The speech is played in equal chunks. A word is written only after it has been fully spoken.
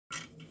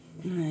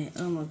Right,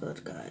 oh my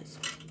god, guys.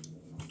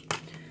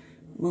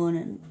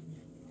 Morning.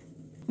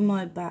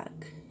 My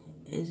back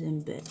is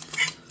in bits.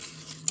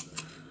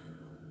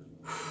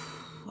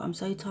 I'm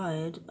so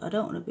tired. I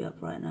don't want to be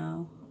up right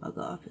now. I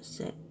got up at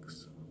 6.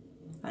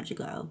 I actually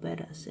got out of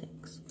bed at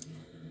 6.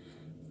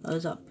 I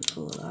was up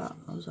before that.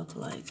 I was up at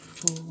like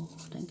 4, I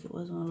think it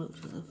was, when I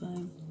looked at the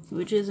phone.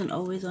 Which isn't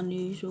always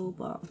unusual,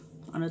 but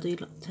and I do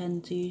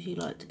tend to usually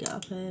like to get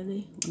up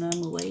early when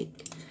I'm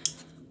awake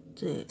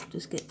to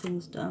just get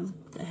things done,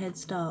 get a head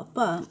start.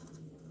 But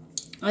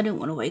I didn't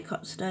want to wake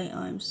up today.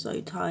 I'm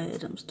so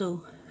tired. I'm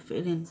still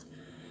feeling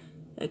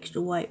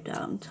extra wiped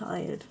out and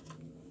tired.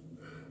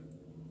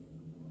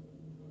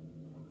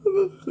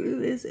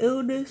 This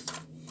illness.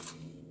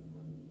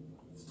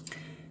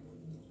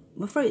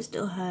 My throat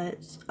still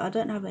hurts. I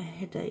don't have a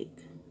headache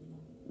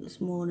this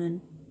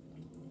morning.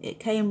 It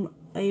came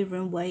over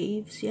in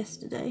waves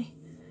yesterday.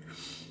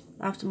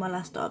 After my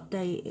last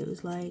update, it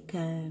was like,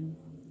 I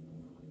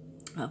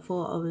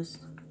thought I was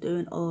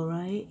doing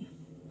alright.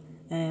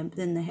 But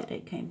then the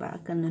headache came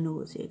back and the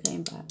nausea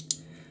came back.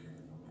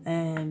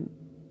 And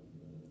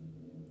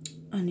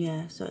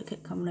yeah, so it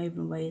kept coming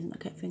over in waves and I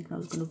kept thinking I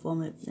was going to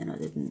vomit, but then I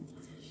didn't.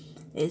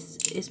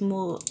 It's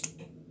more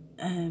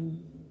the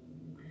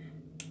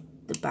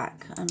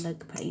back and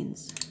leg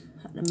pains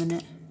at the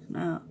minute.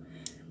 Now,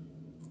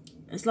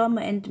 it's like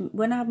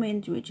when I have my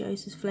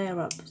endometriosis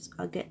flare-ups,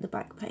 I get the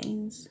back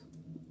pains,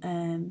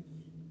 and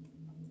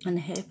the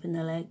hip and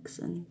the legs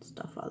and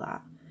stuff like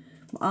that.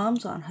 My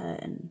arms aren't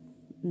hurting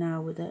now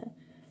with it.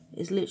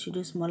 It's literally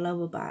just my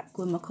lower back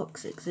where my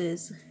coccyx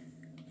is,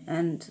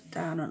 and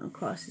down and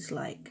across is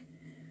like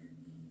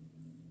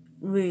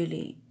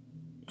really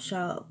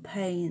sharp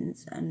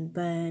pains and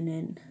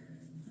burning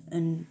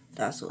and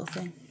that sort of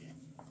thing.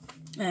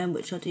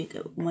 Which I do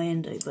get with my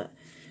endo, but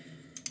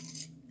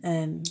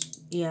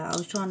yeah, I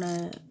was trying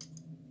to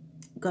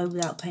go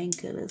without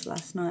painkillers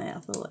last night. I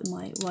thought it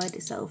might ride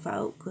itself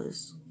out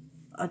because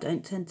I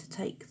don't tend to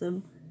take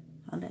them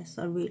unless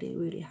I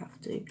really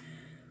have to.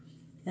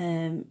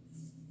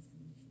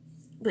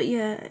 But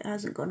yeah, it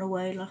hasn't gone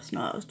away. Last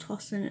night I was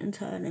tossing and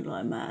turning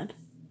like mad.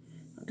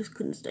 I just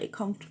couldn't stay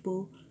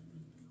comfortable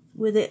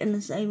with it, and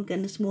the same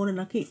again this morning.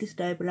 I keep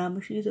disturbing her,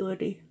 but she's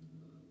already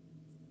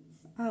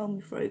out on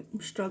my throat.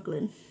 I'm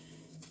struggling.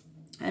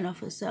 And off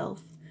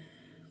herself,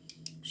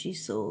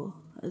 she's sore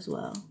as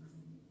well.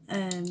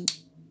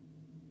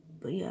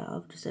 But yeah,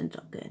 I've just ended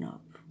up getting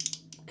up.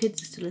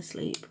 Kids are still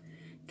asleep.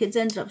 Kids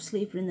ended up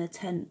sleeping in the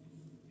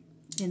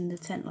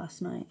tent last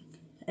night.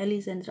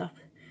 Ellie's ended up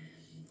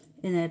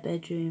in their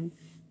bedroom.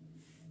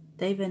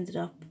 They've ended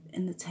up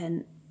in the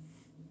tent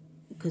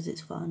because it's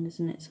fun,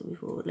 isn't it? So we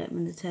thought we'd let them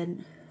in the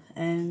tent.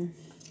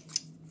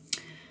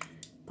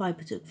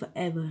 Piper took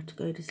forever to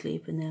go to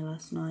sleep in there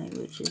last night,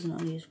 which isn't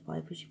unusual for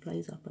Piper. She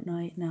plays up at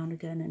night now and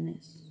again, and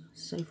it's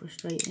so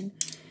frustrating.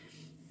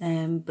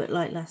 But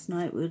like last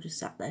night, we were just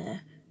sat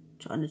there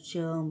trying to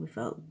chill, and we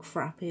felt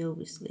crappy,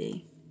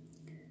 obviously.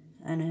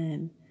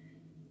 And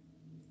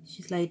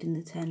she's laid in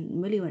the tent.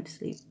 Millie went to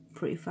sleep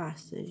pretty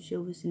fast, so she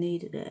obviously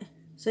needed it.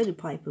 So did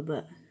Piper,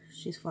 but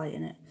she's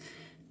fighting it.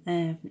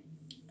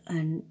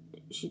 And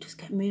she just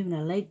kept moving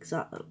her legs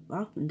up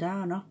and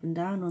down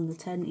on the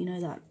tent. You know,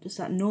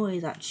 that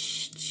noise, that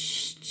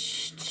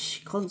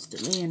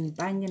constantly, and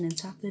banging and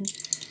tapping.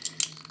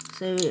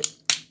 So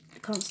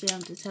constantly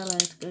having to tell her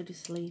to go to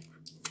sleep.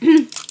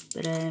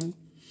 But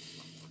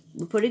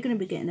we're probably going to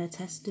be getting her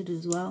tested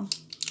as well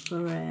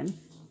for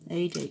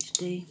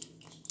ADHD,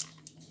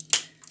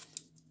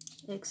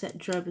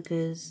 etc.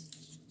 Because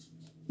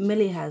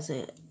Millie has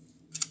it,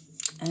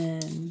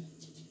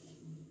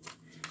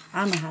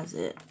 Anna has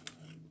it,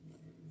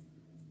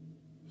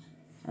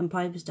 and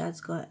Piper's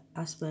dad's got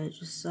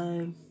Asperger's,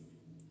 so,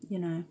 you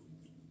know,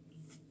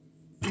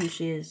 and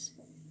she is.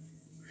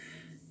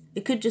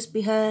 It could just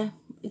be her,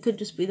 it could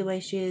just be the way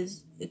she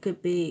is, it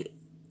could be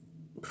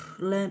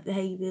learned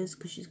behaviours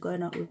because she's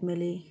growing up with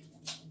Millie,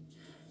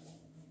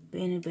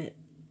 being a bit,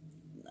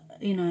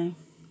 you know,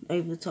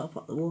 over the top,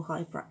 up the wall,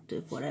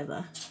 hyperactive,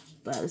 whatever.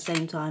 But at the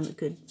same time, it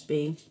could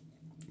be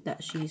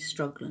that she's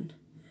struggling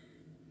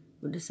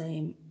with the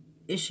same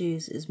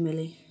issues as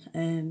Millie.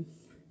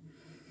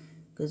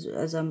 Because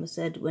as Emma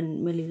said,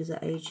 when Millie was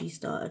that age, she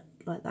started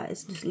like that.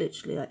 It's just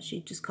literally like she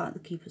just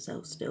can't keep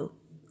herself still.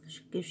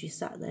 If she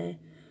sat there,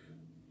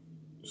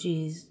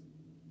 she's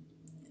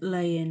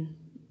laying,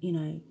 you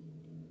know,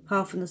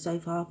 half on the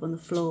sofa, half on the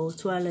floor,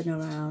 twirling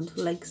around,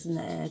 legs in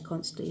the air,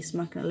 constantly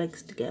smacking her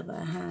legs together,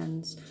 her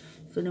hands,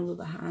 fiddling with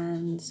her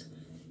hands.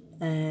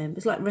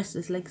 It's like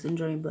restless leg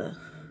syndrome, but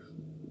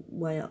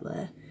way up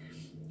there.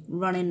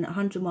 Running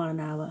 100 miles an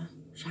hour.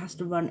 She has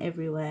to run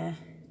everywhere.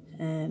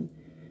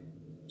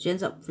 She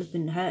ends up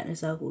hurting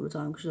herself all the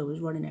time because she's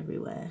always running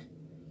everywhere.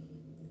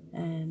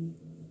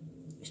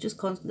 It's just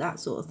constant, that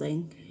sort of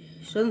thing.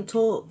 She doesn't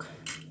talk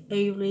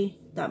overly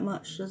that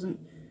much. She doesn't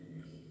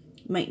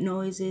make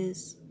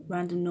noises,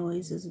 random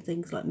noises and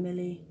things like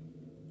Millie.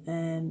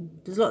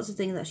 There's lots of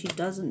things that she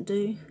doesn't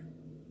do.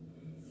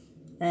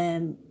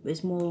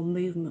 There's more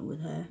movement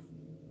with her.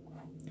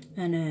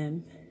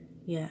 And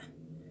yeah,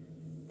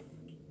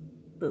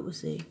 but we'll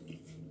see.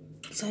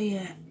 So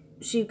yeah,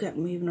 she kept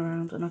moving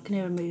around, and I can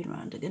hear her moving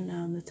around again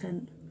now in the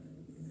tent.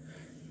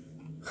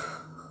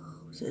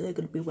 So they're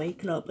going to be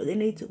waking up, but they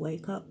need to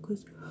wake up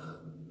because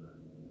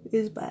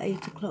it's about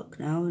 8 o'clock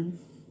now, and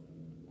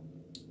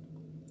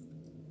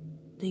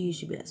they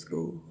usually be at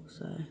school,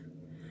 so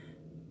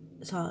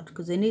it's hard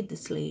because they need the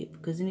sleep,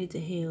 because they need to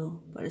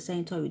heal, but at the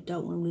same time we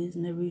don't want to lose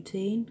their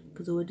routine,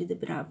 because already they've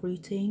been out of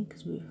routine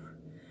because we've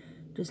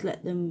just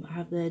let them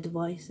have their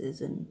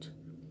devices and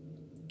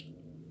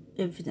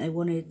everything they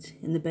wanted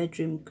in the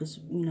bedroom, because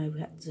you know we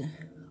had to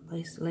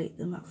isolate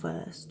them at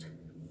first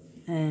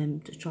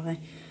to try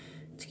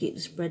to keep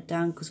the spread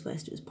down, because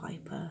first it was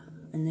Piper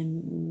and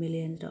then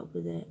Millie ended up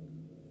with it,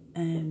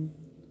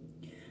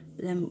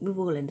 but then we've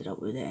all ended up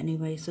with it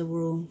anyway, so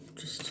we're all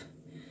just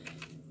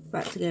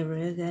back together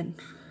again,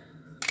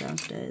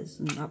 downstairs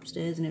and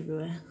upstairs and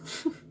everywhere.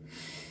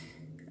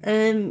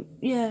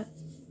 Yeah,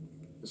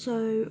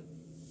 so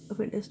I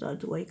think they're starting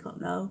to wake up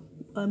now.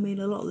 I mean,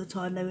 a lot of the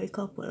time they wake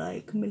up at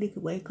like, Millie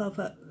could wake up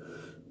at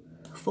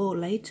 4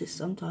 latest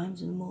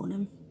sometimes in the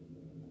morning.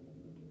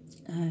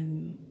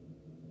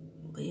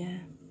 But yeah,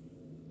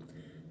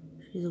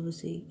 she's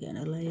obviously getting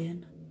a lay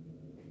in.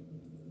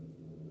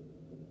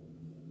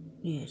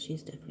 Yeah,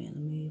 she's definitely on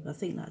the move. I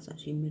think that's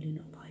actually Millie,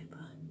 not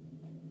Piper.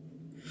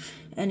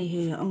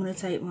 Anywho, I'm going to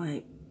take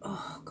my,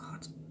 oh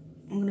God,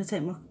 I'm going to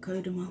take my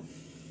Codamol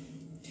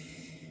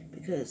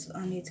because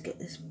I need to get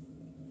this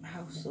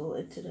house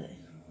sorted today.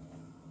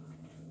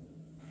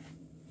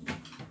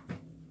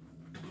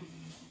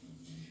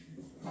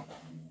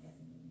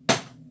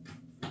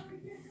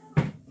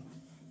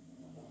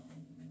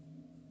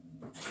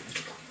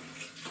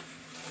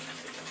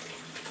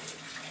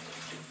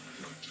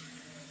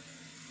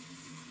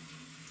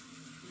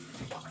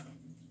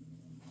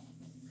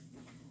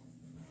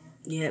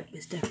 Yep,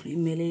 it's definitely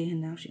Millie,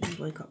 and now she can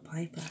wake up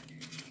Piper.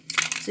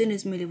 As soon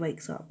as Millie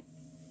wakes up,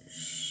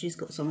 she's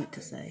got something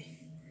to say.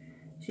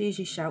 She's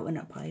usually shouting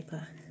at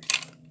Piper.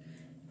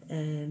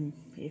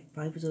 If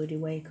Piper's already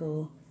awake,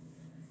 or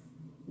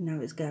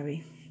now it's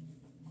Gary.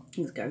 I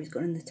think Gary's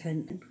gone in the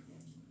tent.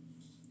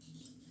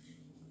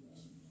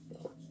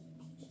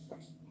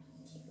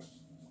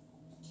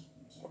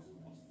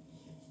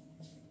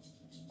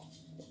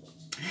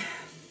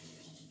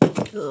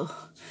 Ugh.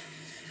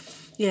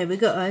 Yeah, we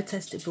got her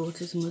tested for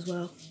autism as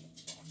well.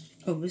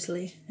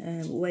 Obviously,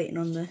 we're waiting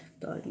on the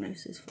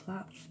diagnosis for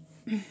that.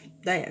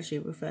 They actually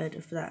referred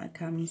her for that at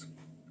CAMS,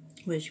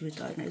 where she was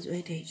diagnosed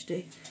with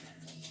ADHD.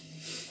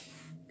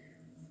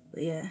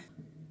 But yeah.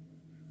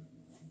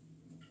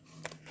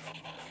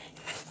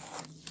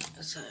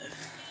 So,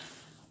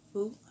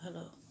 oh,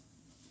 hello.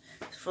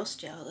 It's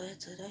frosty out there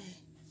today.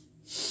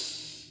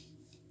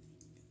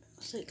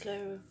 Thick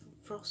layer of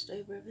frost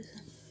over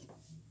everything.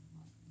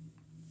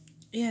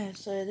 Yeah,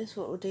 so this is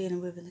what we're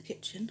dealing with in the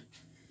kitchen.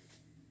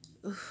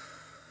 Oof.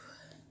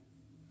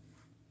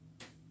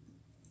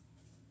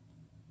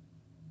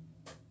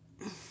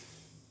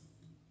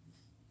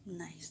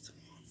 Nice.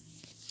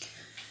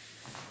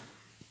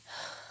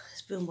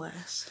 It's been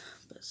worse,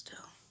 but still,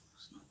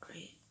 it's not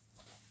great.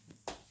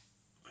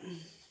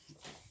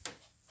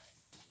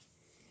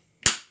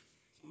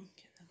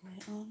 Get the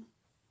light on.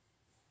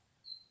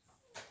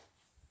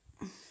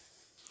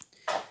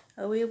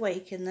 Are we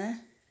awake in there?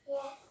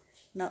 Yeah.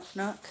 Knock,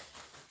 knock.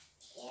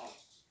 Yeah.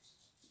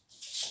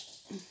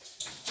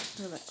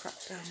 Look at that crap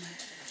down there.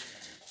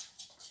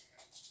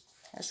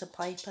 That's a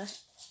Piper.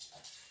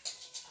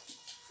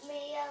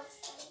 Me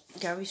also.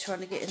 Gary's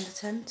trying to get in the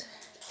tent.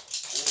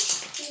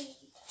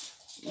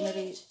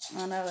 Millie's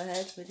on our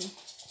head with him.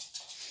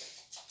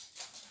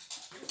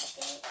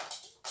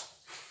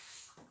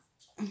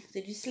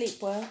 Did you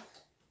sleep well?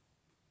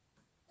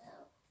 No.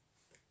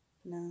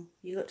 No.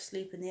 You got to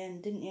sleep in the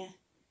end, didn't you?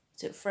 It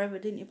took forever,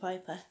 didn't you,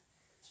 Piper?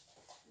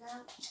 No.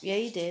 Yeah,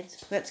 you did.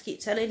 We had to keep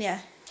telling you.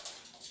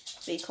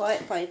 Be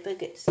quiet, Piper.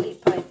 Get to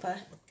sleep,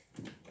 Piper.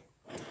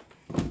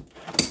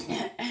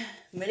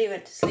 Millie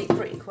went to sleep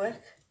pretty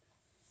quick.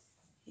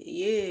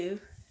 You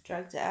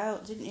dragged it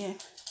out, didn't you?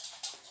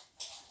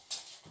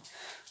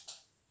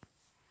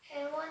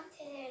 I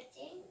wanted a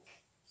drink.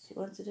 She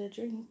wanted a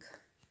drink.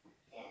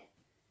 Yeah.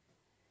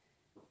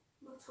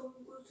 My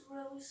tongue was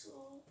really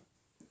sore.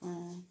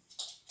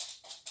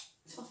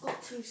 I've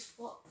got 2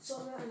 spots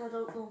on it and I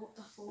don't know what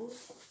they're for.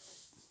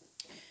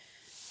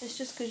 It's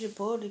just because you're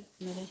bored,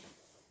 Millie.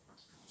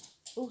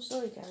 Oh,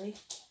 sorry, Gary.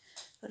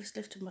 I just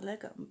lifted my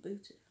leg up and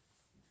booted.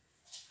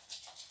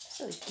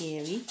 Sorry,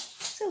 Gary.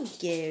 Sorry,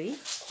 Gary.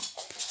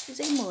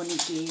 Say morning,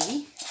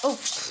 Gary. Oh,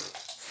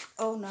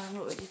 oh no, I'm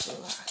not ready for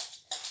that.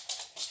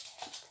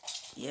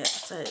 Yeah,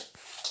 so,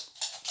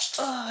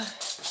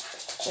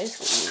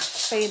 basically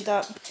cleaned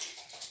up.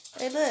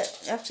 Hey, look,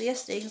 after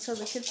yesterday, you can tell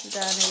the kids were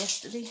down there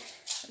yesterday.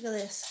 Look at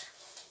this.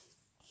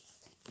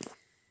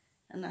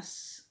 And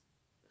that's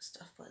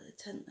stuff by the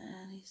tent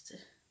there. Needs to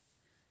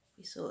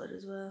be sorted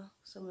as well.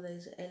 Some of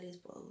those are Ellie's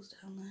bottles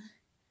down there.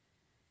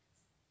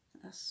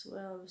 That's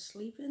where I was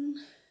sleeping.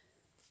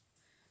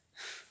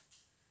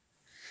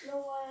 You know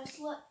why I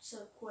slept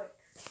so quick?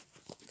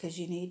 Because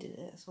you needed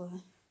it, that's why.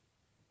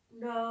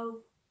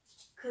 No,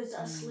 because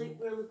I sleep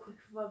really quick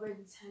if I'm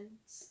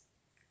intense.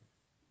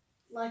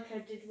 Like I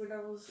did when I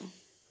was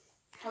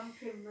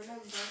camping,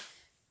 remember?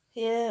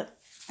 Yeah.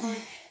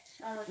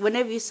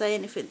 Whenever you say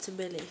anything to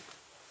Millie,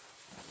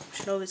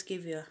 she'll always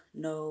give you a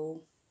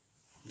no.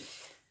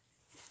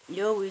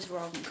 You're always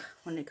wrong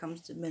when it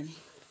comes to Millie.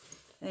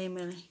 Hey,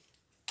 Millie.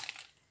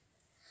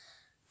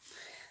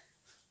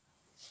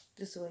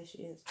 This is the way she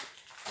is.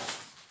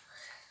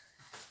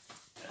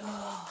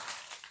 Oh,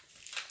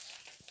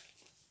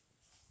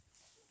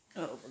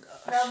 oh my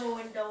gosh. Now my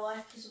window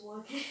wiper's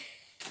working.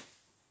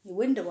 Your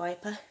window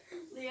wiper?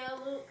 Yeah,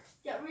 look.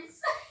 Gary's.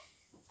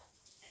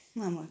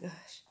 Oh my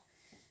gosh.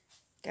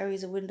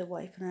 Gary's a window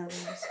wiper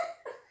nowadays.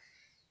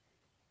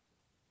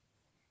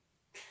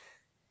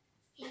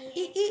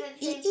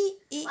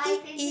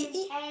 Wiping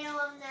his tail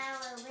on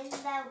our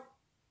window.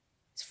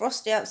 It's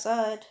frosty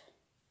outside.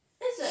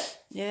 Is it?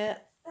 Yeah.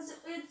 Has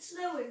it been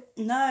snowing?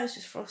 No, it's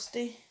just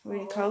frosty.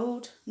 Really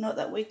cold. Not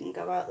that we can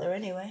go out there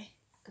anyway,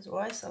 because we're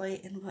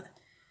isolating, but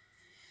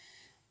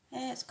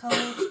yeah, it's cold.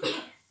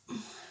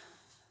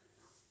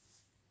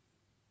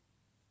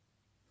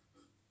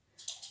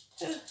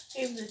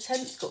 Even the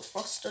tent's got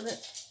frost on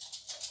it.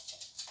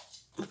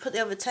 I put the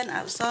other tent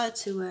outside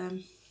to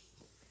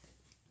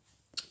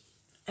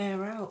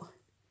air out.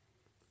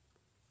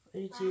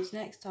 Ready to use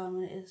next time,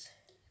 and it is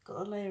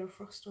got a layer of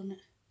frost on it.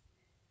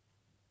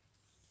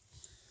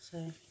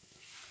 So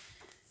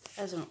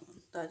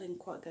that didn't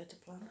quite go to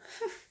plan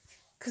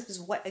because it's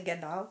wet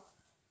again now.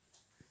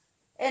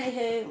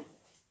 Anywho,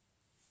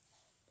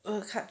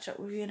 we'll catch up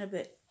with you in a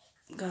bit,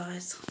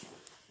 guys.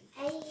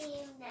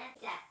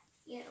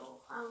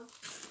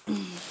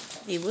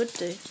 He would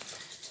do.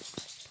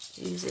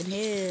 Who's in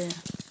here?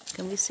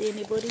 Can we see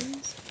anybody?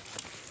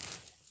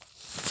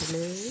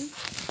 Hello?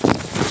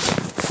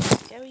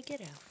 Gary,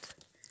 get out.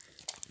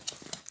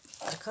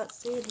 I can't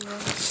see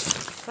anyone.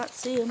 Can't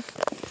see him.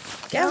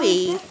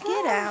 Gary,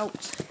 get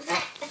out.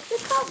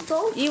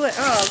 You went,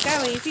 oh,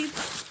 Gary, if you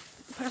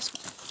press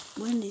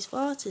Wendy's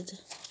farted.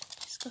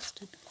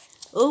 Disgusting.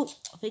 Oh,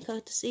 I think I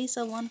have to see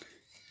someone.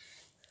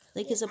 I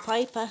think it's a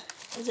Piper.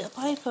 Is it a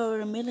Piper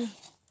or a Millie?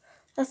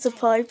 That's a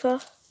Piper.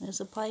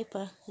 There's a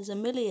Piper. There's a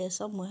Millie here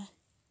somewhere.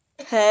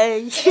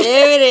 Hey.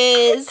 There it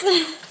is.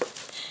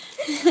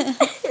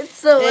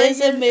 It's the way There's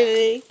a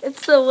Millie.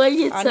 It's the way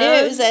you I turn. knew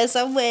it was there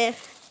somewhere.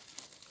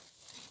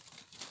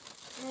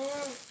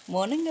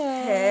 Morning,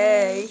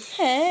 guys.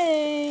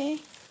 Hey. Hey.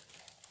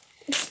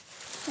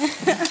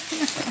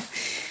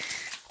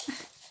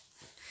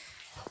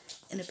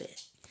 In a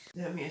bit.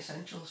 You have my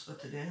essentials for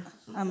today.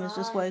 Emma's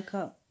just woke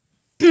up.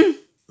 I'm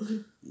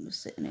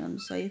just sitting here on the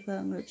sofa.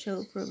 I'm going to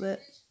chill for a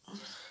bit.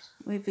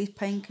 With these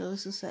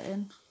painkillers to set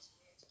in.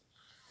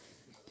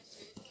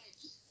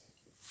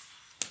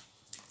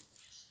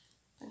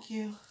 Thank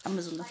you.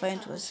 Emma's on the phone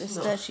to her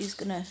sister. She's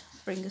going to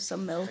bring us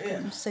some milk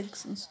and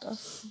cigs and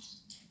stuff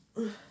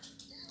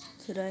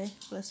today.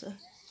 Bless her.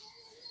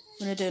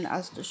 I'm going to do an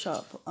Asda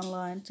shop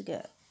online to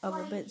get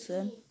other bits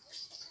in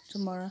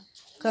tomorrow.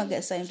 Can't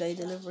get same day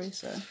delivery,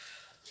 so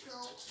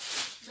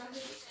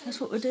that's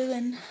what we're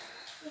doing.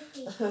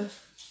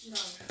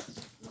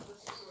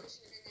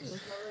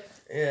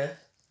 Yeah.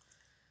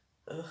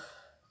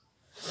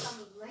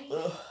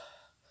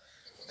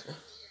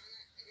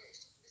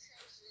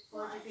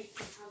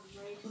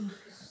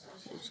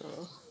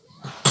 So,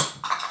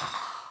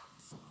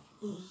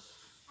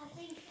 I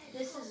think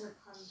This isn't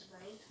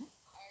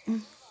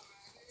handmade.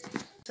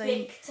 same.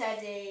 Big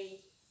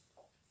Teddy.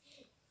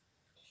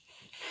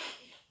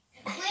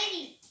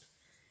 Winnie.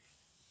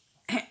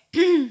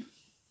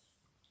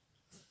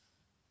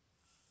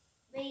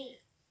 Me.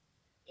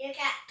 You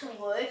get To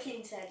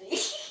working Teddy.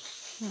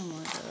 Oh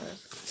my god.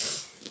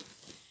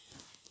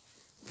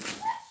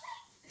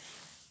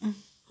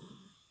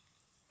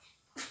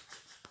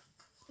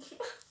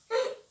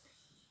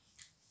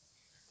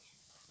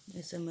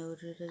 It's a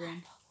Mildred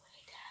again.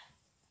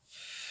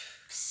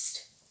 Psst.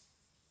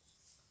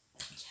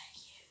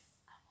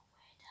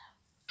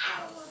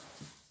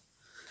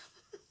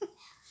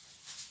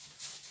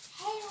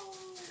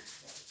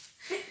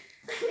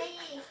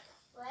 Winnie.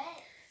 What?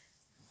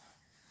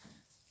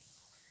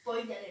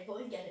 Boy get it,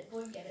 boy get it,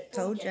 boy get it. Boy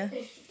Told get ya.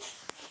 it.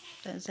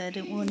 Don't say I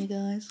didn't warn you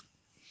guys.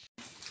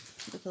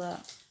 Look at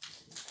that.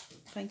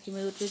 Thank you,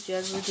 Mildred. You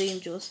have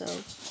redeemed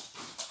yourself.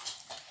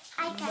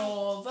 Okay.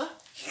 Love.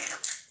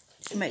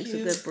 She makes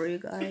a good brew,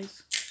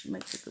 guys. She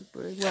makes a good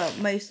brew. Well,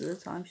 most of the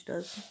time she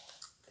does.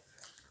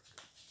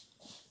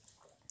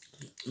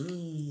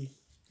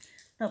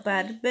 Not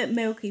bad. A bit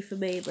milky for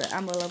me, but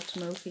Emma loves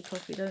milky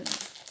coffee, don't you?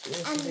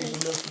 Yes, it's even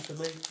milky for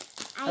me.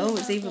 Oh,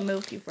 it's even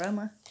milky for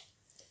Emma.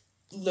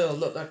 No,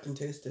 not that can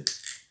taste it.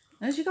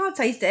 No, she can't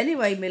taste it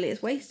anyway, Millie.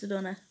 It's wasted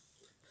on her.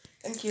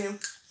 Thank you.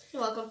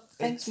 You're welcome.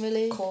 Thanks, It's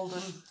Millie. cold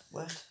and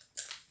wet.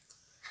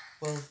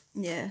 Well,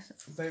 Yeah.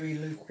 very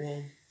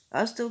lukewarm.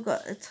 I've still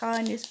got a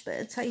tiniest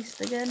bit of taste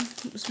again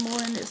this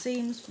morning, it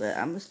seems, but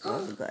Emma still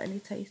hasn't got any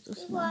taste or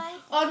smell. Why?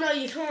 Oh no,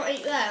 you can't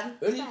eat them.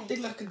 The only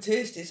thing I can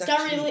taste is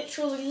Gary actually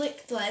literally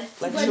licked them.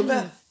 like When-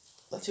 sugar.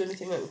 That's the only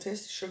thing I can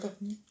taste is sugar.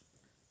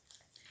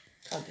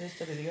 Can't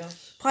taste anything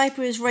else.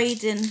 Piper is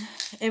raiding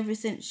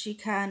everything she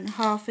can.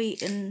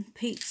 Half-eaten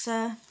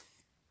pizza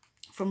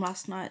from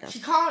last night. That's She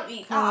can't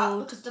eat that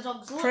cold. because the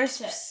dog's licked it.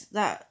 Crisps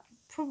that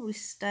probably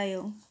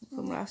stale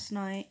from last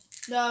night.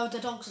 No, the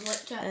dog's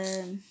licked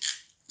it.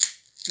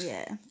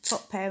 Yeah,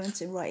 top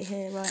parenting right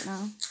here, right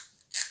now.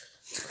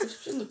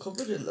 Crisps in the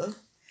cupboard, isn't there?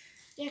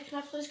 Yeah, can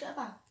I please get a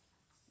bag?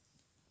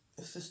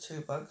 If there's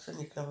 2 bags, then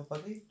you can have a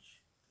bag each.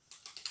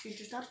 You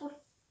just had one.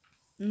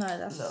 No,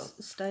 that's No.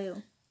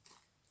 stale.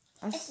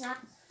 It's not.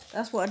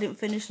 That's what I didn't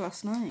finish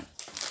last night.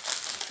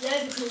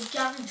 Yeah, because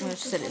Gary Well, jumped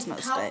she said up it's on not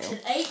the couch stale.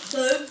 and ate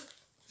them.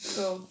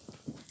 So,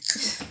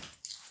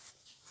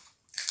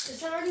 Is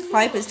there anything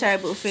Piper's else?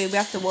 terrible with food. We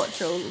have to watch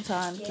her all the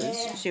time because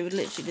Yeah. she would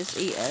literally just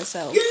eat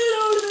herself get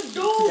out of the to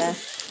door!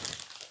 death.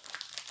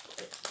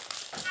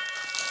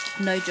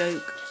 No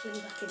joke. Swing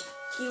back in.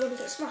 You want to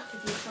get smacked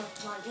if you try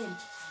to lie in?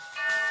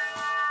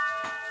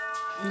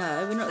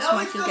 No, we're not Now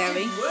it's smacking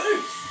Gary. getting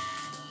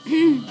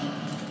worse.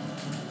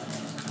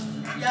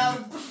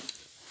 Yo.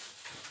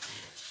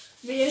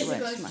 Me is won't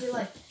going to smack be her.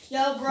 like,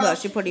 yo, bro. Well,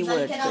 she probably can I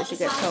would, get but out she the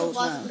gets house, told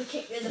otherwise no. I'm gonna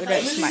kick you in the We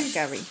face. don't smack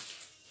Gary.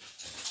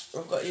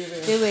 I've got you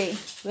here. Do we?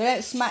 We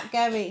don't smack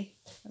Gary.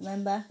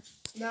 Remember?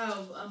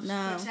 No, I'm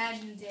No.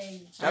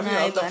 pretending. I Gary, know,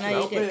 I'll but I knock know you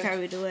you out, get mate.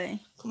 carried away.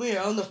 Come here,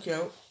 I'll knock you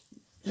out.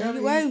 No, Gary.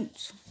 you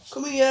won't.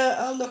 Come here,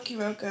 I'll knock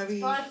you out, Gary.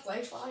 Fight,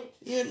 play, fight.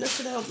 You ain't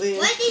knocking out me.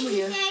 What did Come you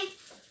here. say?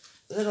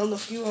 Then I'll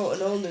knock you out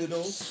and all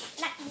noodles.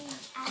 Let me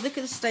out. Look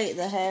at the state of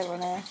the hair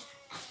on her.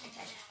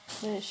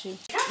 Where is she?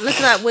 Look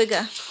at that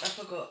wigger. I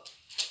forgot.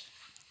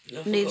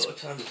 I Needs-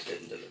 forgot what time it's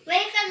getting delivered. We're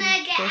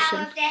gonna get Person.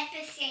 our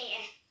depositor.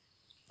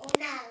 Oh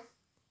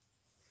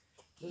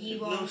no. You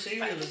No want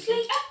cereal, breakfast is there?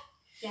 later?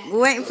 Yeah. We're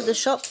waiting for the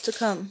shop to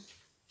come.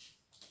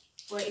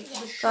 Waiting for the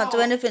Can't shop. do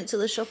anything till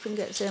the shopping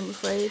gets here, I'm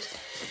afraid.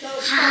 No,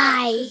 it's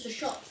Hi. not, 'cause the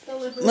shop's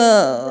delivering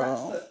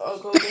Oh. breakfast. I'll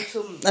go get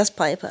some That's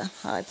Piper.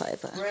 Hi,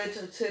 Piper. bread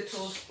and say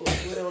toast, but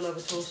we don't have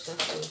a toaster.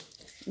 So.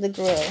 The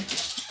grill.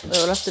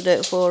 We'll have to do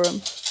it for him.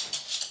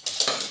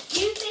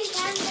 You think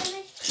I'm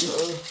gonna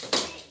No.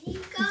 let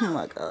you Oh go?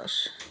 my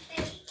gosh.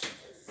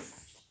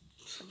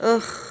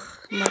 Ugh,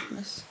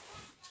 madness.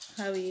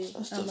 How are you,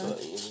 I still Emma?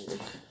 got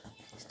earache.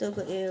 Still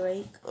got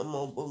earache. I'm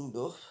all bunged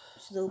up.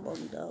 Still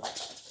bunged up.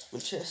 My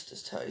chest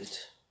is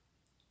tight.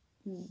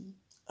 Hmm.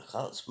 I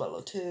can't smell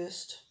or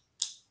taste.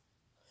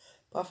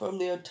 Apart from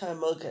the odd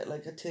time I'll get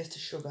like a taste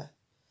of sugar.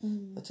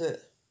 Mm. That's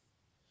it.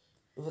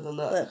 Other than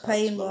that, I But can't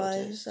pain smell or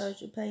wise, taste.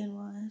 how's your pain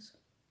wise?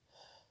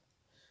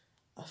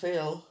 I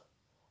feel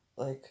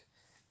like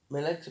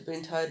my legs are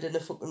being tied in a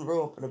fucking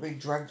rope and are being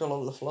dragged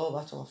along the floor.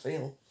 That's how I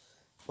feel.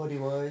 Body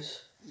wise.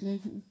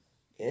 Mm-hmm.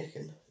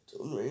 Aching. It's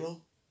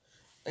unreal.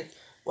 Like,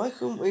 why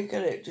couldn't we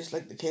get it just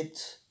like the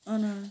kids? I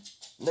know.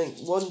 Like,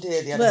 one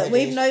day they had a But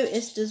we've headache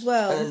noticed as and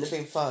well then they've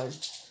been fine.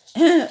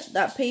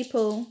 that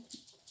people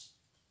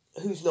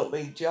Who's not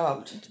being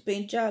jabbed?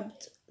 being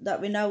jabbed that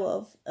we know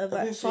of have Have been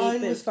actually fine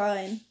been with-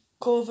 fine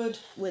COVID.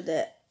 with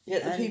it.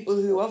 Yet the And- people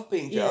who have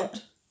been yeah.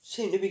 jabbed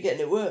seem to be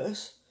getting it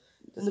worse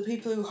than the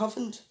people who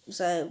haven't.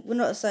 So we're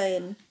not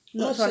saying,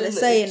 not Not trying to saying that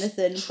say it's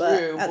anything,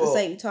 true, but at the but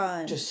same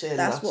time, Just saying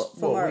that's that's what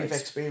from our we've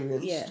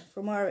experienced. yeah,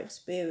 from our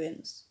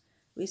experience,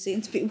 we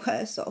seem to be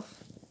worse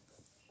off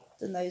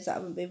than those that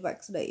haven't been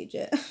vaccinated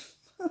yet,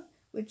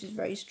 which is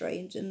very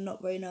strange and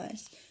not very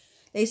nice.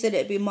 They said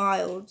it'd be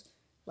mild,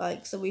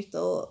 like, so we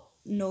thought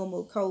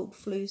normal cold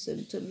flu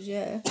symptoms.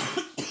 Yeah,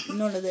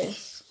 none of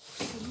this.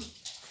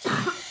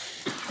 I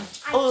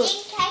Oh.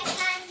 think I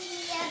can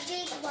be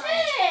a big one.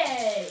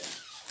 Hey!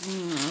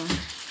 Mm.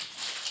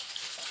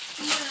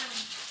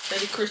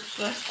 Any crisps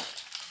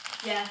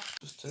left? Yeah.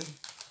 Just 2.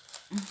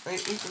 Right,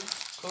 eat them.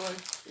 Go away.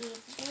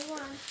 Big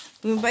one.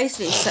 We were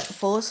basically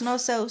forcing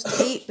ourselves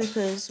to eat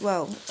because,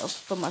 well,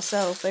 for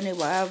myself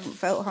anyway, I haven't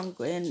felt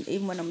hungry, and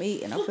even when I'm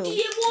eating, I What do feel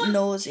you want?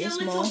 nauseous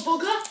You more. little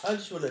bugger. I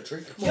just want to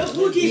drink You more.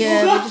 bloody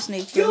Yeah, bugger. we just need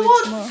You fluids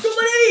want more. some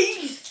of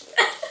these?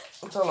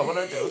 That's all I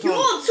want to do. You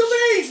want some of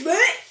these,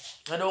 mate?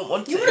 I don't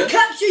want You to. want to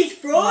catch these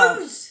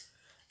frogs?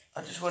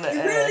 I just want to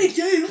You really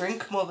do.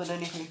 drink more than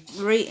anything.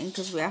 We're eating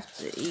because we have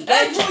to eat.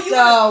 Hey, bro,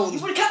 down. You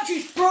want to catch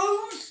these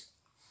frogs?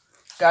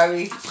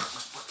 Gary.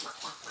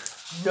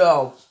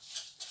 No.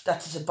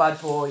 That is a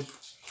bad boy.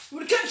 You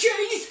want to catch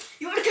these?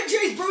 You want to catch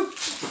these, bro?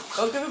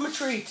 Go give him a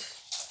treat.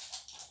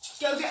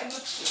 Go get him.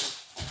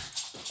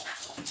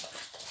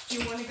 Do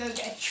you want to go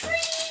get a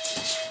treat?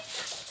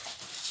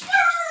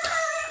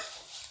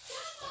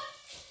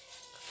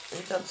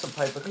 You dance some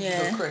paper because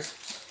Yeah. you're crisp.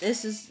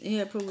 This is,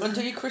 yeah, Go and do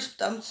probably. your crisp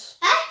dance.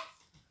 Huh?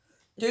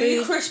 Do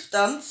your Food. crisp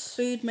dance.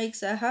 Food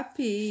makes her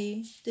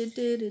happy. Do,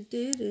 do, do,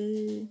 do,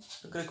 do.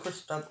 Look at a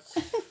crisp dance.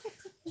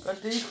 Go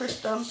and do your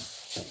crisp dance.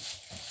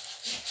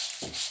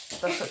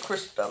 That's a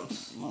crisp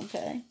dance.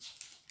 Okay.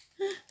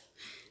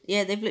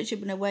 Yeah, they've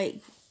literally been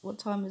awake. What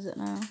time is it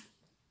now?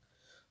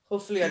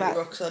 Hopefully Auntie About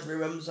Roxanne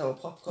remembers our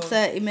popcorn.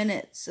 30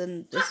 minutes,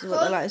 and this is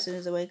what they're like as soon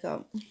as I wake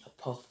up.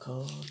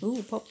 Popcorn.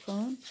 Ooh,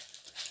 popcorn.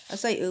 I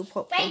say ooh,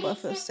 popcorn, but I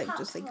feel sick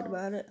just thinking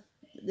about it.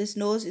 This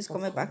nose is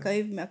coming back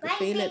over me. I can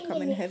feel it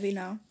coming heavy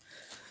now.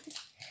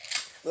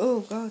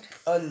 Oh, God.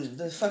 And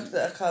the fact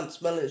that I can't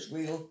smell it is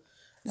real.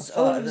 I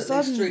All of farted a at least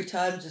sudden, 3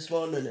 times this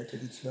morning and it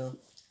didn't smell.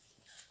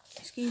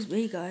 excuse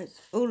me, guys.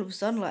 All of a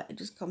sudden, like, it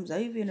just comes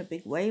over in a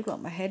big wave. Like,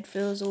 my head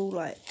feels all,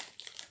 like,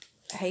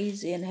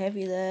 hazy and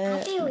heavy there.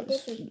 I feel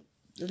dizzy.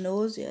 The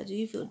nausea. Do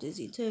you feel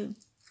dizzy too?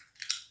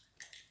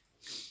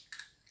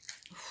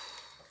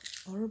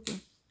 Horrible.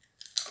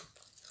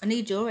 I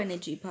need your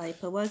energy,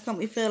 Piper. Why can't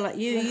we feel like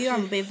you? You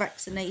haven't been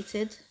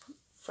vaccinated.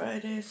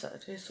 Friday,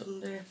 Saturday,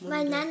 Sunday,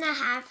 My Monday, nana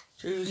have.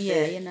 Tuesday.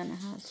 Yeah, your nana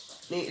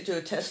has. Need to do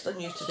a test on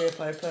you today,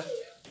 Piper.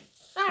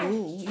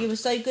 Ooh, you were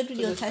so good with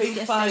your It's test been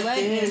yesterday, 5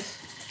 weren't you? days.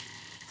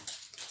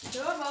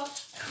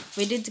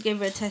 We did give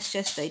her a test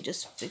yesterday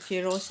just for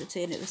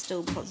curiosity, and it was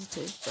still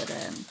positive. But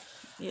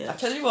yeah. I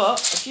tell you what,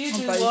 if you On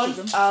do both of one,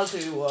 them. I'll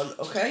do one,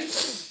 okay?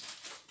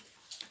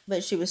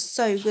 But she was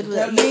so good with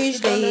Don't it. mix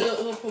the Donna Usually,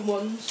 little open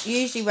ones.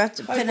 we have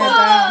to pin her Piper.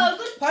 down.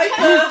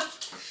 Piper!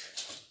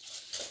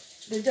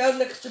 They're down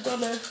next to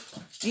Donna.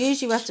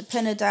 Usually we have to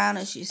pin her down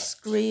and she's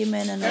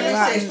screaming and all Very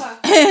that. safe.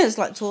 And it's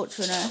like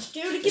torturing her.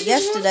 Dude, But give me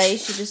yesterday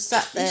she just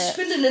sat He's there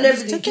spinning and and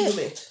just everything, took give him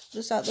it. it.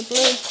 Just out the blue.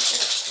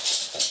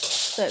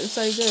 So it was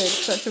so good.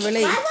 Such a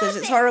relief. Because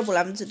it's horrible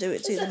having to do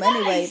it to them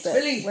anyway. But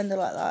Really? when they're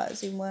like that,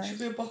 it's even worse. Should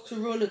be a box of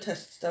Rona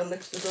tests down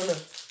next to Donna.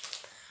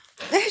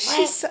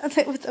 She sat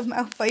there with her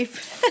mouth open.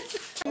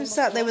 She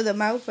sat there with her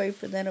mouth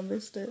open, then I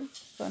missed it.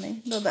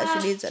 Funny. Not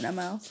that she needs it in her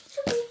mouth.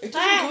 It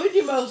doesn't go in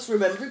your mouth,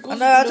 remember? It goes I in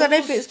know, your I don't know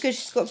if nose. it's because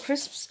she's got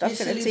crisps stuck You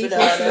in her silly teeth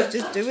or she banana. was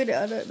just doing it,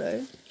 I don't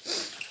know.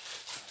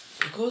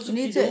 It goes You up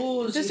need your to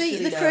nose, just you eat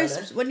silly the banana.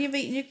 crisps. When you've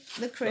eaten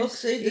the Look, crisps,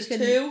 see, you there's can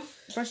 2.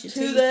 brush your 2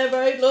 teeth. there,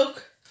 right?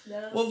 Look.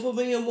 No. One for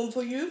me and one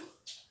for you.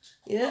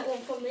 Yeah? One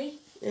for me.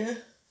 Yeah.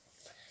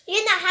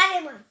 You're not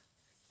having one.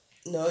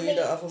 No, you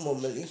don't have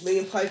one, Millie. Me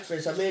and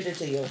Piper's, I made a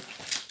deal.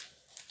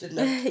 Didn't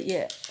I?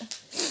 Yeah.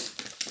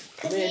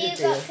 Because Made a you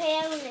deal. got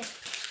Fiona.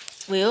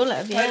 We all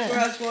have, Piper yeah.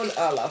 has one,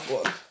 I'll have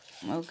one.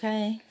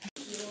 Okay.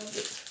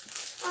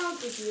 I'll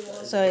give you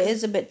one. So it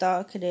is a bit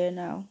dark in here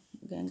now,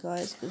 again,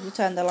 guys, because we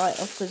turned the light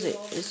off because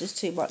it's just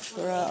too much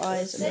for our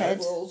eyes and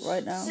heads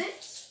right now.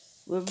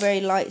 We're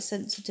very light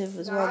sensitive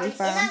as well, we You're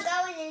found.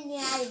 not going in the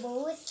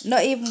eyeballs.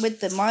 Not even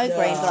with the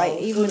migraine, No, like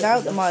even good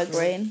without the enough.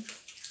 migraine.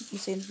 You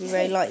seem to be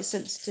very light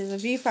sensitive.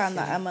 Have you found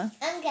that, Emma?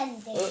 I'm going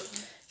to do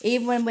it.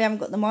 Even when we haven't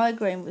got the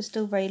migraine, we're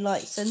still very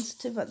light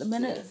sensitive at the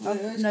minute. Yeah, I've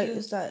it's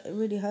noticed that it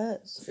really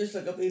hurts. Feels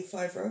like I've been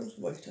 5 rounds with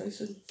Mike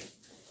Tyson.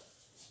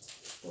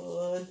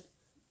 1,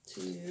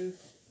 2,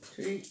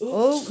 3.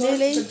 Oh, God,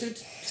 nearly. I did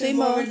 2 2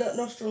 more more. in that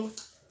nostril.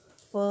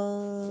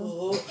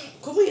 4. 4.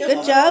 Come here. Good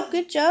Mama. job,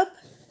 good job.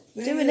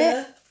 Come doing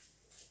here.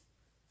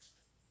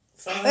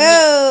 5.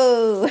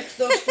 Oh! Next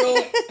nostril.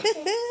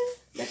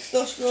 Next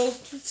nostril.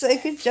 So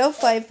good job,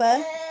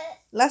 Piper.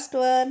 Last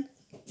one.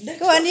 Next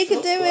Go on, you can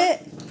nostril. do Go on. it.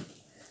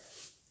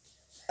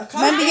 I can't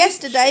Remember reach.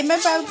 yesterday?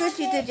 Remember how good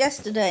you did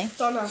yesterday?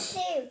 Donna. Two.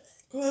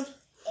 Go on. It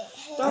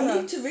hurts. I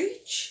need to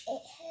reach.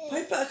 It hurts.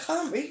 Piper, I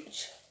can't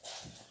reach.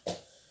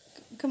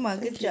 Come on,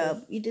 good Thank you.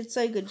 job. You did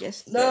so good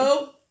yesterday.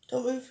 No,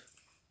 don't move.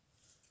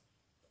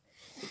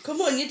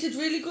 Come on, you did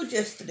really good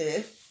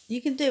yesterday.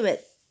 You can do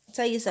it.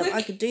 Tell yourself, Quick.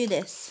 I could do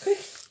this. Quick.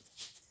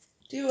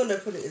 Do you want to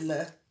put it in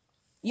there?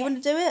 You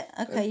want to do it?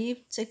 Okay, you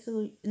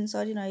tickle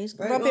inside your nose.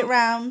 Right, Rub it up.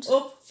 round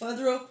Up,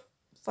 further up.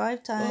 5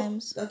 Up.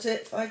 times. That's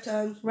it, 5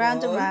 times. Round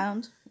 1, and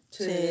round.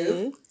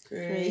 2, 3,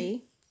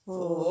 3,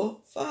 4,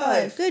 4,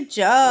 5. 5. Good Well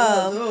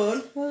job.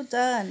 done. Well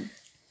done.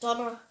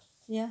 Donna.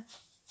 Yeah.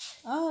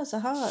 Oh, it's a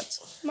heart.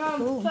 Mum,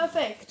 Cool.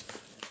 perfect.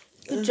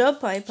 Good job,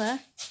 Piper.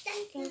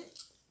 Thank you.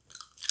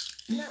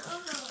 No.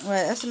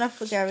 Right, that's enough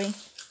for Gary.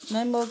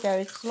 No more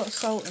Gary, 'cause a lot of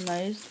salt in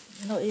those.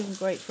 Not even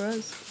great for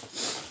us.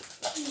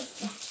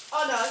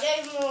 Oh no, I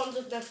gave him the ones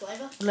with no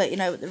flavour. I'll let you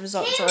know what the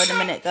results are in a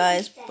minute,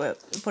 guys, but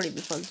it'll probably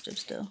be positive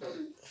still.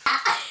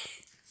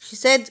 She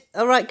said,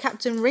 all right,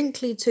 Captain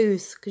Wrinkly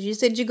Tooth, because you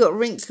said you got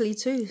wrinkly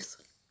tooth.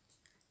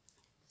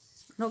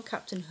 Not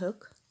Captain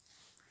Hook.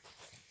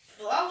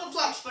 Well, I'm going to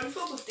play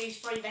SpongeBob with these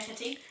 3 better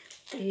teeth.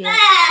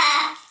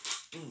 Yeah.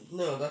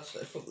 No, that's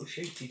a fucking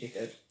sheepy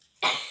dickhead.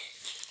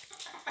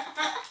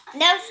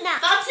 No, it's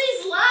not. That's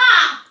his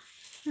laugh!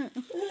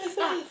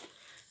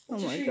 Oh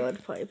my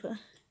god, Piper.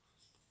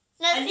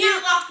 No, And it's you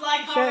not. laugh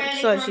like Sure, I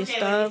really so broke she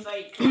down starved. your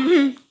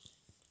fake.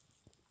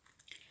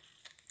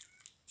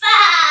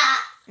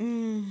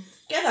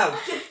 Get out.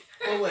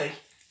 Go away.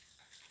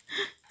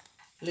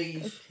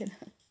 Leave. Okay.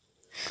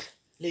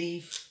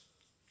 Leave.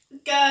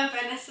 Go,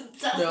 Venison,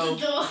 out No.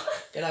 the door.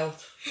 Get out.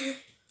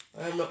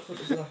 I am not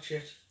putting that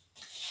shit.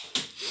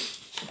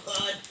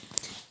 1,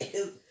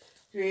 2,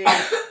 3,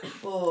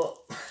 4,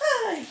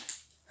 5.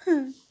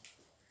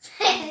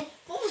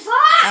 What was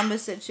that? Amber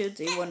said she'll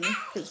do one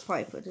because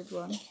Piper did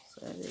one. So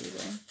there you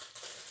go.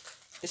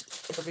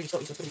 It's a really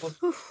sorry, it's a pretty one.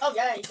 Oh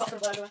yeah, you got the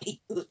burger.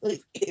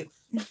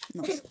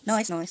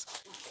 Nice, nice, nice.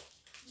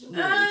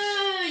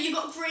 You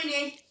got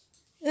greenie.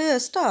 Yeah,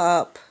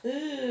 stop. Ugh.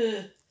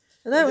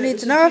 I don't need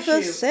to know I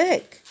feel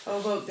sick. How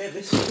about get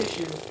this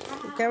tissue?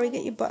 Gary,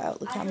 get your butt out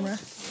the camera.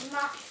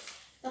 Smack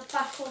the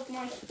back of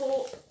my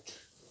foot.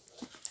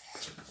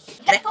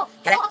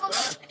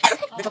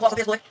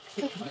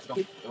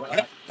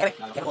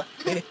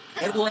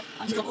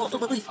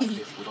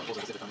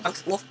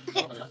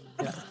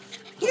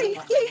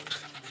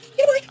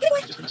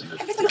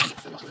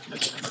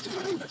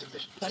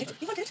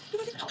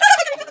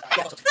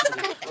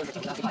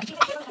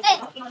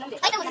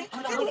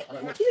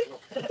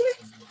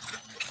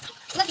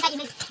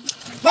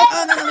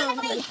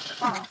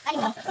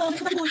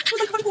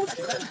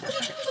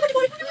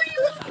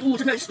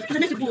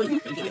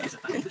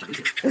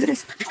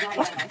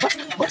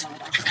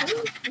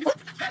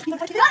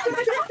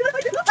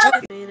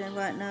 Feeling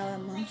right now,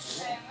 Emma.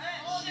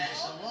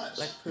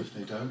 Like poop. If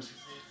they don't,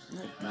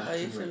 How are Matt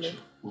you and feeling? Richard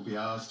will be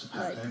asked to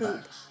pack Like their poop.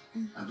 bags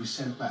and be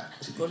sent back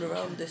to the Going UK.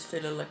 around this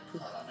feeling like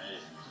poop.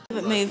 I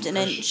haven't moved an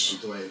inch,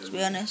 to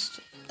be honest.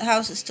 The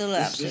house is still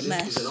an absolute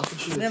mess.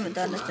 We haven't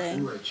done a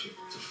thing.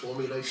 To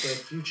formulate their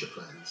future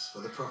plans for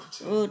the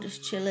property. We're all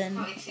just chilling,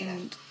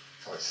 and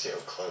I see how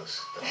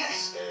close, but the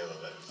scale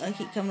of it. I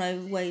keep coming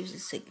over waves of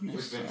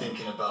sickness. We've been So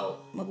thinking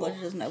about my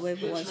body doesn't know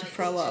whether it wants to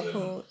throw up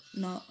or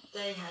not.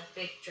 They had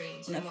big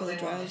dreams. And I and feel what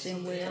they wanted drowsy and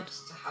somebody weird.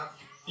 else to have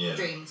Yeah.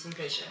 dreams and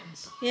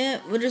visions. Yeah,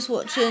 we're just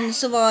watching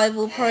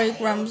survival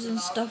programs and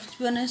stuff, to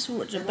be honest. We're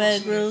watching Bear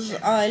Grylls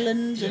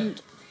Island,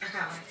 and I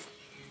can't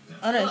wait.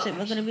 I don't think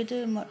we're going to be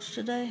doing much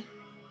today.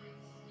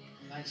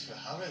 Thanks for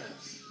having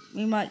us.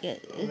 We might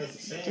get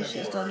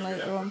dishes done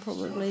later on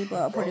probably,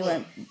 but I probably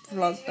won't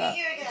vlog that,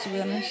 to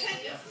be honest.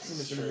 I'm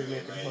going to be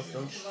making hot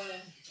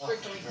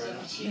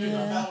dogs.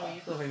 Yeah.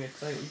 Nothing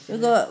exciting. We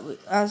got,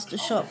 as the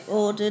shop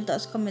ordered,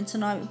 that's coming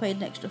tonight. We paid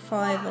an extra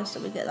 £5, so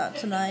we get that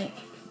tonight,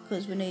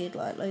 because we need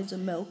like loads of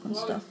milk and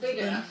stuff. And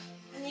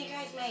you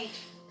guys made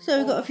So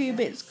we've got a few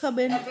bits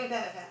coming every bit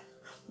of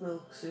it.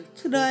 Milk soup.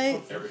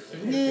 tonight.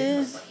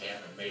 Yeah.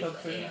 Dog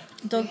food.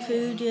 Dog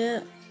food,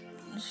 yeah.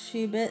 A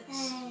few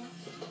bits.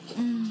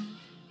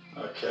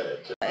 Okay.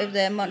 Over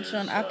there munching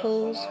on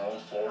apples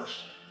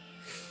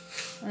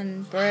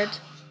and bread.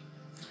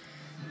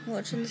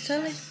 Watching the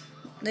telly.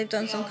 They've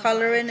done some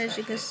colouring, as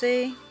you can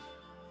see.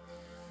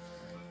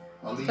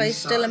 On the Place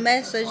east still a side,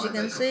 mess, at as you 5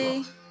 can acre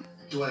see.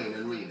 plot, Dwayne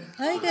and Rena.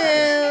 Hi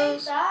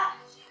girls.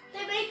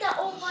 They made that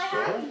all by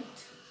hand.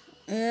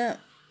 Yeah.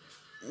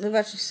 We've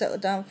actually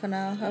settled down for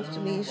now. I have to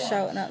be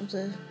shouting at them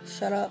to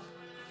shut up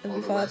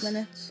every 5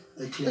 minutes.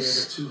 They cleared a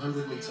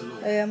 200-metre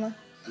lawn Hey Emma.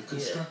 and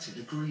constructed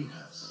a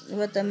greenhouse. We've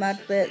had the mad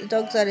bit. The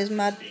dog's had his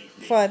mad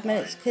 5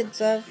 minutes, kids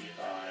have.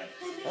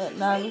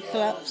 Now we've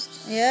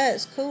collapsed. Yeah,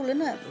 it's cool,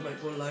 isn't it? I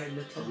might go lie in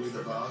the tent. Only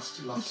the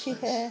vast loft space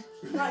Yeah.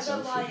 remains Like the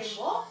lion, unfinished.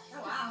 what?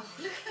 Oh, wow.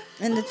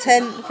 In the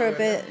tent for a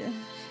bit.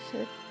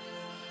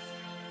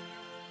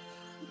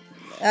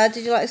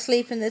 Did you like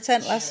sleep in the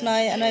tent last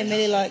night? I know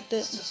Millie liked it.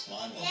 It's just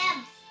mind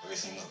blowing.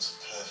 Everything looks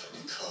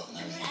perfectly cut and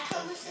everything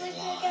perfectly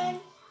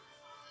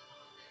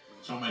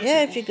lined.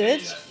 Yeah, if you're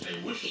good. They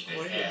wish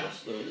they had.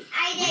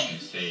 I We can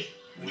say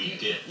we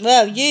did.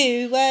 Well,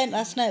 you weren't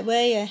last night,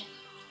 were you?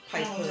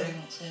 Pie pudding.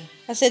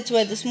 I said to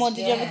her this morning,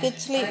 did you have a good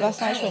sleep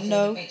last night? She went,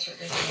 no. Make sure it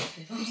goes to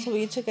people. So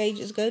you took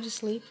ages to go to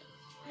sleep.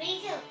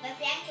 Me too, but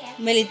thank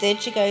you. Millie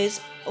did. She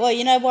goes, well,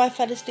 you know why I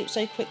fell asleep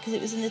so quick? Because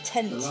it was in the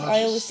tent.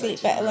 I always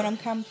sleep better when I'm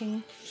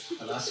camping.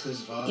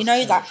 Alaska's vast You know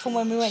that territory from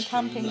when we went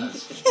strewn camping.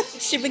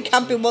 landscapes. She's been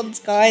camping once,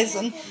 guys,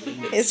 and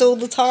it's all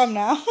the time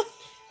now.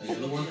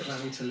 Anyone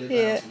planning to live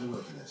Yeah. out in the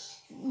wilderness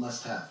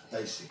must have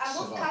basic I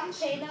love survival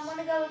camping. I want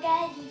to go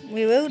again.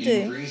 We will You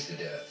do. freeze to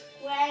death.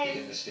 When?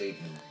 Get the state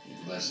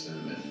in less than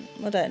a minute.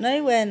 I don't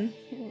know when.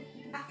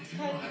 After If you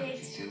don't have COVID.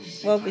 anything to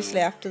do, Well, obviously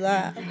after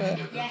that, you're but gonna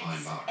end up in a fine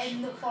Yes, box.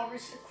 in the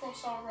forest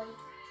across our road.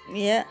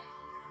 yeah.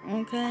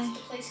 Okay. That's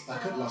the place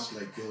back to at go. Lost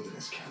Lake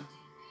Wilderness Camp.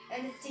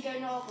 And if they go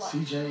north, like,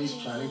 CJ is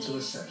planning to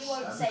assess you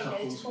won't how the say no to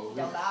couples will puppy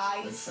dog react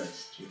when eyes.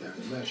 faced with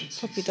an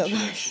emergency Puppy dog eyes.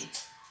 situation.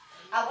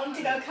 I want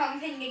to go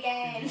camping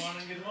again.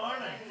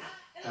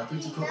 Helping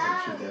to put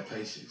them through their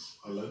paces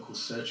are local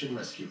search and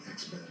rescue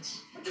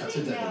experts,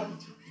 Cutter Devon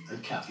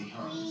and Kathy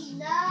Hines.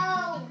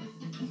 No.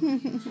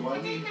 So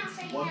I need not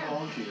say one no.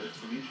 volunteer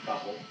from each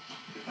couple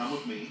to come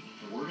with me,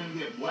 and we're gonna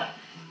get wet.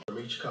 From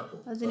each couple,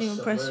 I didn't even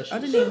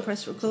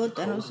press record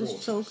then. I was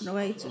just talking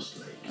away to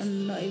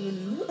and not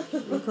even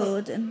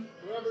recording.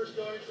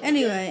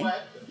 Anyway,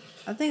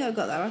 I think I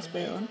got that last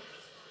bit on.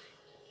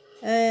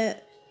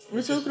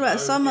 We're talking about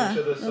summer.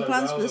 The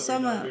plans for the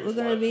summer. We're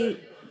going to be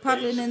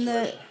paddling in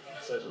the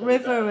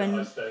river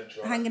and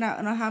hanging out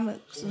in our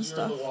hammocks and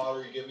stuff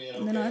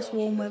in the nice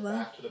warm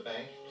weather.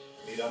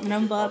 And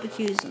on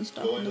barbecues and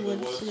stuff in the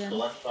woods again.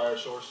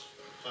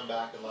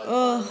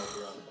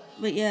 Oh,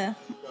 but yeah.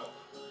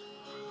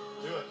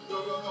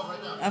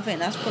 I think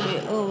that's probably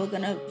all we're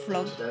going to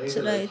vlog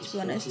today, to be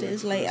honest. It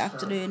is late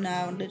afternoon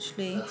now, and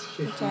literally,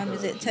 what time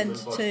is it? 10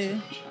 to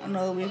 2. And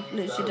all we've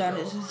literally done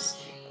is just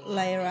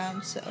lay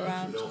around, sit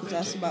around, because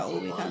that's about all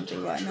we can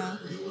do right now.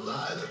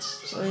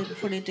 We'll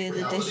probably do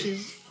the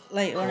dishes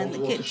later on in the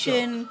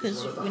kitchen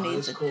because we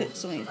need to cook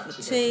something for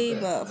tea,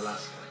 but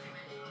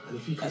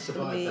that's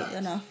going to be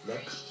enough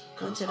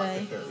for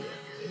today.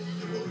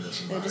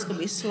 They're just going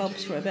to be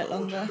slobs for a bit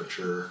longer.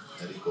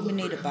 We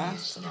need a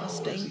bath, I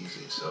stink.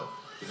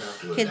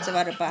 Kids have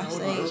had a bath,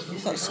 they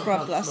got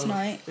scrubbed last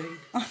night.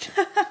 I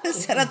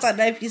said, I don't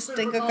know if you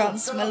stink, I can't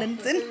smell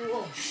anything.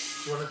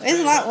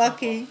 Isn't that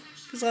lucky?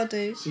 Because I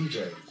do.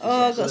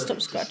 Oh, I've got to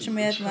stop scratching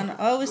my head, man.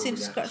 I always seem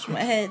to scratch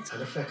my head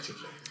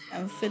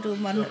and fiddle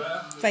my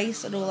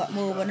face and all that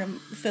more when I'm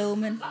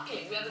filming.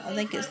 I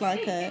think it's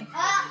like an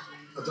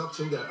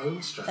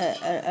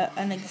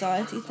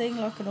anxiety thing,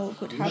 like an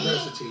awkward habit.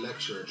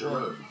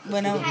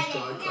 When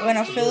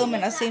I'm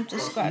filming, I seem to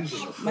scratch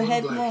my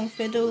head more and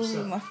fiddle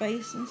with my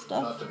face and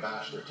stuff.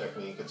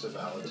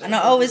 And I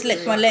always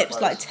lick my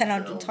lips like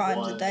 1,000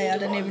 times a day. I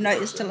didn't even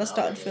notice till I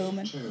started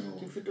filming.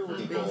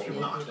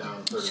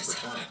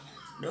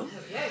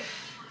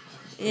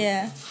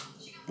 Yeah.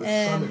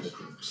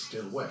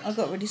 I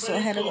got really sore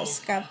head. I got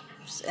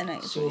scabs in it.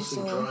 It's really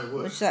sore,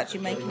 which is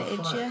actually making it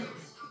itchier.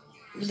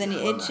 But then you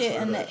itch it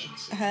and it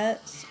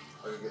hurts.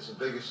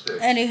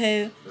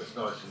 Anywho,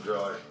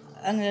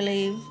 I'm going to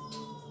leave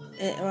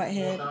it right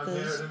here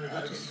because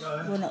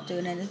we're not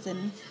doing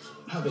anything.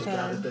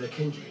 So,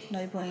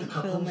 no point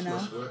filming now.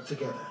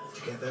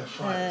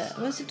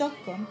 Where's the dog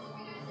gone?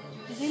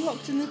 Is he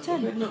locked in the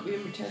tent?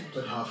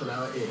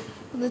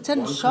 The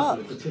tent's shut.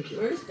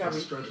 Where is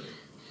Gabby?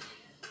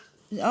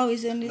 Oh,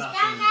 he's in his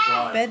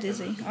bed, is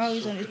he? Oh,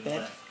 he's on his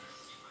bed.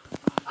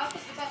 I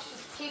think the best is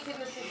keeping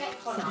the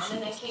protect on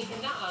and then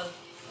keeping that on.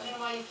 I don't know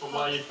why you put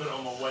Why you put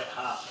on my wet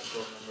hat, I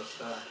don't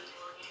understand.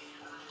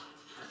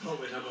 I thought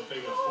we'd have a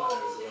bigger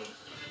fire as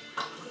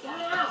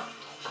well.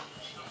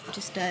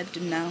 Disturbed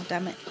him now,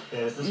 damn it.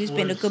 He's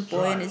been a good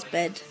boy in his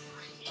bed.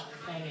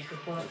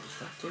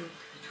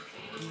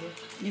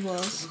 He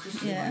was,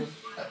 yeah.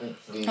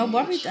 I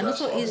worried then. I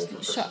thought he was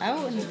shut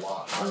out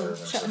or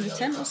shut in the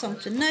tent or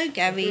something. No,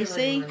 Gabby,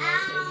 see?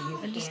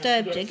 I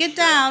disturbed you. Get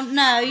down.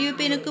 No, you've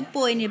been a good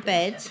boy in your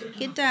bed.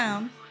 Get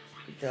down.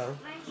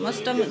 My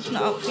stomach's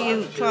not up for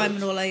you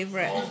climbing all over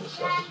it.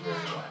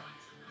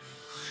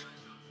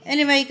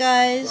 Anyway,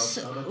 guys,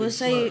 we'll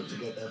say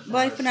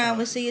bye for now.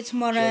 We'll see you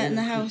tomorrow, and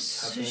the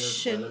house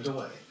should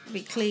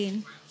be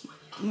clean.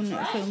 I'm going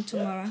to film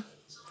tomorrow.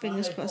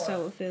 Fingers crossed how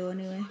it will feel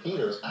anyway.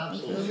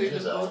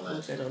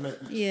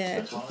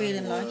 Yeah, I'm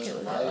feeling like it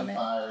will get on it.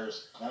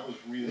 That was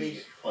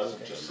really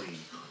pleasant to see.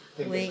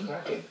 We,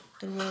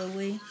 the royal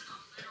we.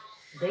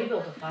 They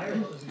built a fire.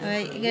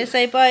 Alright, you gonna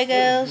say bye,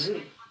 girls?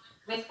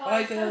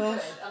 Bye,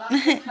 girls.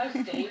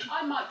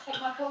 I might take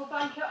my full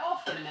blanket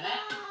off in a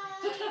minute.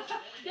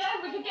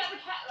 Yeah, we could get the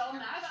kettle on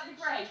now, that'd be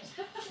great.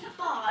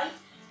 Bye.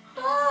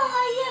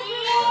 Bye,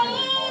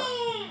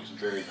 It's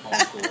very calm,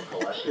 cool, and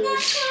collected.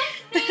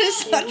 They're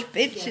such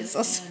bitches,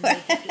 I swear.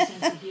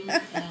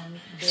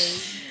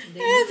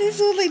 Yeah,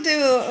 that's all they do,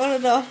 on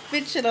and off,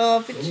 bitching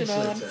on.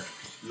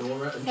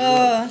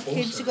 Oh,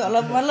 kids, you gotta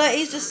love them. Look,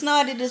 he's just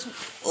snided his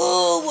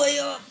way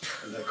up.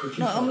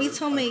 Not on me,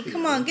 Tommy.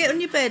 Come on, get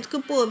on your bed.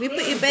 Good boy. We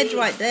put your bed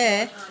right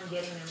there.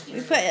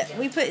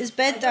 We put his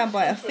bed down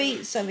by our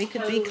feet so we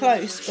could be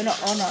close, but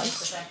not on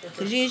us.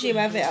 Because usually we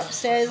have it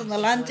upstairs on the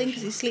landing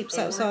because he sleeps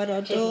outside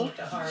our door.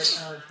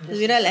 Because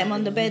we don't let him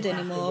on the bed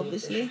anymore,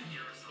 obviously.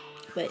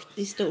 But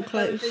he's still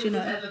close, you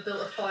know.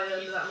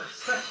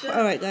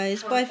 Alright,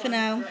 guys. Bye for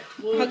now.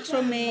 Hugs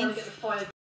from me.